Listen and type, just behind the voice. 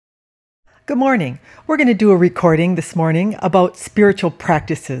Good morning. We're going to do a recording this morning about spiritual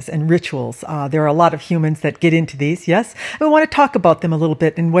practices and rituals. There are a lot of humans that get into these, yes? And we want to talk about them a little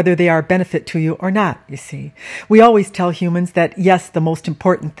bit and whether they are a benefit to you or not, you see. We always tell humans that, yes, the most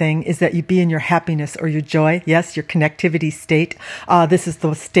important thing is that you be in your happiness or your joy, yes, your connectivity state. This is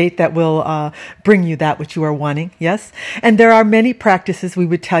the state that will bring you that which you are wanting, yes? And there are many practices, we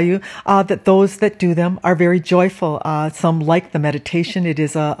would tell you, that those that do them are very joyful. Some like the meditation. It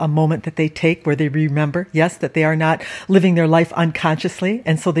is a moment that they take where they remember, yes, that they are not living their life unconsciously,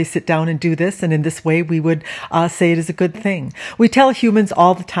 and so they sit down and do this, and in this way we would say it is a good thing. We tell humans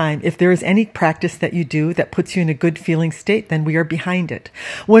all the time, if there is any practice that you do that puts you in a good feeling state, then we are behind it.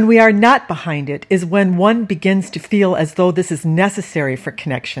 When we are not behind it is when one begins to feel as though this is necessary for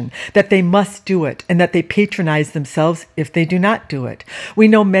connection, that they must do it, and that they patronize themselves if they do not do it. We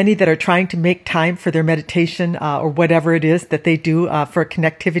know many that are trying to make time for their meditation or whatever it is that they do for a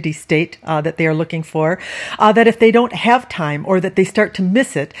connectivity state that they are looking for, that if they don't have time or that they start to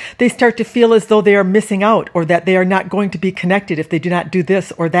miss it, they start to feel as though they are missing out or that they are not going to be connected if they do not do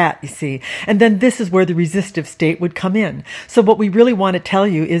this or that, you see. And then this is where the resistive state would come in. So what we really want to tell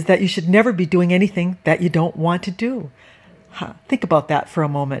you is that you should never be doing anything that you don't want to do. Think about that for a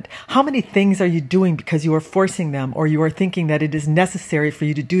moment. How many things are you doing because you are forcing them or you are thinking that it is necessary for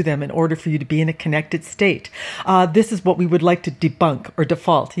you to do them in order for you to be in a connected state? This is what we would like to debunk or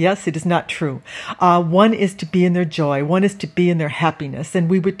default. Yes, it is not true. One is to be in their joy. One is to be in their happiness. And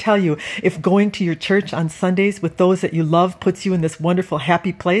we would tell you, if going to your church on Sundays with those that you love puts you in this wonderful,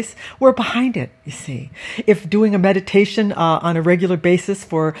 happy place, we're behind it, you see. If doing a meditation on a regular basis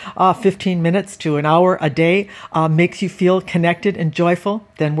for 15 minutes to an hour a day makes you feel connected and joyful,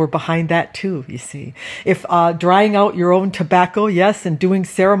 then we're behind that too, you see. If drying out your own tobacco, yes, and doing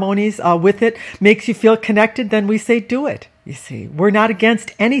ceremonies with it makes you feel connected, then we say do it. You see, we're not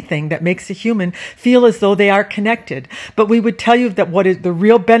against anything that makes a human feel as though they are connected. But we would tell you that what is the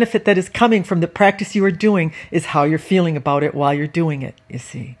real benefit that is coming from the practice you are doing is how you're feeling about it while you're doing it, you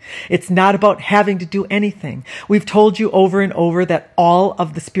see. It's not about having to do anything. We've told you over and over that all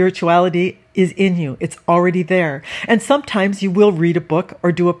of the spirituality is in you. It's already there. And sometimes you will read a book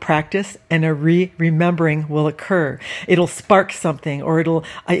or do a practice and a remembering will occur. It'll spark something or it'll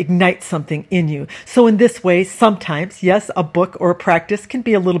ignite something in you. So in this way, sometimes, yes, a book or a practice can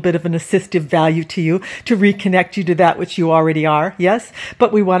be a little bit of an assistive value to you to reconnect you to that which you already are, yes?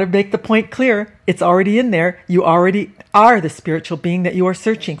 But we want to make the point clear. It's already in there. You already are the spiritual being that you are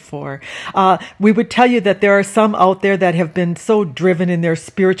searching for. We would tell you that there are some out there that have been so driven in their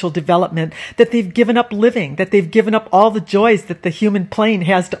spiritual development that they've given up living, that they've given up all the joys that the human plane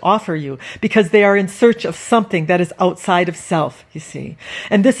has to offer you because they are in search of something that is outside of self, you see.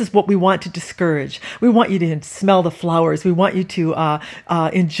 And this is what we want to discourage. We want you to smell the flowers. We want you to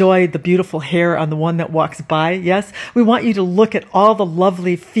enjoy the beautiful hair on the one that walks by, yes? We want you to look at all the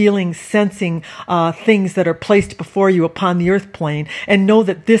lovely feeling, sensing things that are placed before you upon the earth plane and know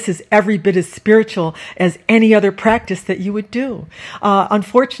that this is every bit as spiritual as any other practice that you would do.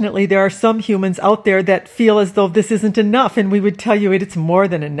 Unfortunately, there are some humans out there that feel as though this isn't enough, and we would tell you it's more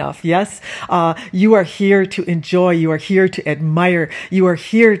than enough, yes? You are here to enjoy. You are here to admire. You are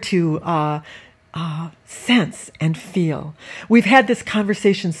here to sense and feel. We've had this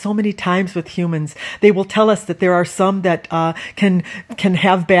conversation so many times with humans. They will tell us that there are some that can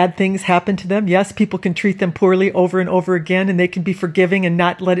have bad things happen to them. Yes, people can treat them poorly over and over again, and they can be forgiving and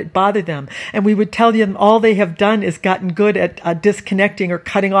not let it bother them. And we would tell them all they have done is gotten good at disconnecting or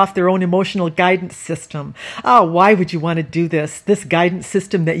cutting off their own emotional guidance system. Why would you want to do this? This guidance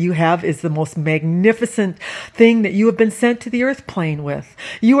system that you have is the most magnificent thing that you have been sent to the earth plane with.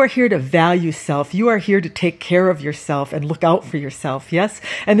 You are here to value self. You are here to take care of yourself and look out for yourself, yes?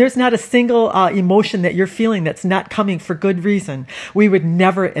 And there's not a single emotion that you're feeling that's not coming for good reason. We would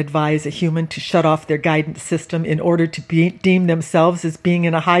never advise a human to shut off their guidance system in order to deem themselves as being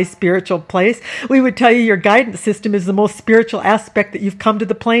in a high spiritual place. We would tell you your guidance system is the most spiritual aspect that you've come to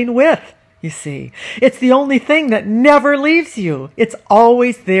the plane with. You see, it's the only thing that never leaves you. It's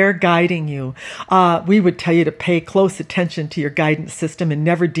always there guiding you. We would tell you to pay close attention to your guidance system and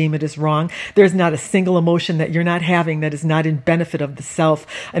never deem it as wrong. There's not a single emotion that you're not having that is not in benefit of the self.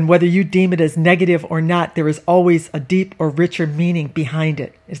 And whether you deem it as negative or not, there is always a deep or richer meaning behind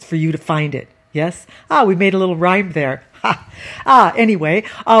it. It's for you to find it. Yes? We made a little rhyme there. Anyway,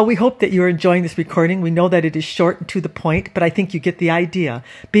 we hope that you're enjoying this recording. We know that it is short and to the point, but I think you get the idea.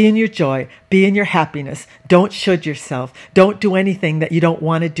 Be in your joy. Be in your happiness. Don't should yourself. Don't do anything that you don't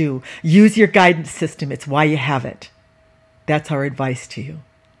want to do. Use your guidance system. It's why you have it. That's our advice to you.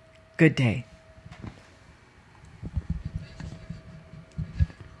 Good day.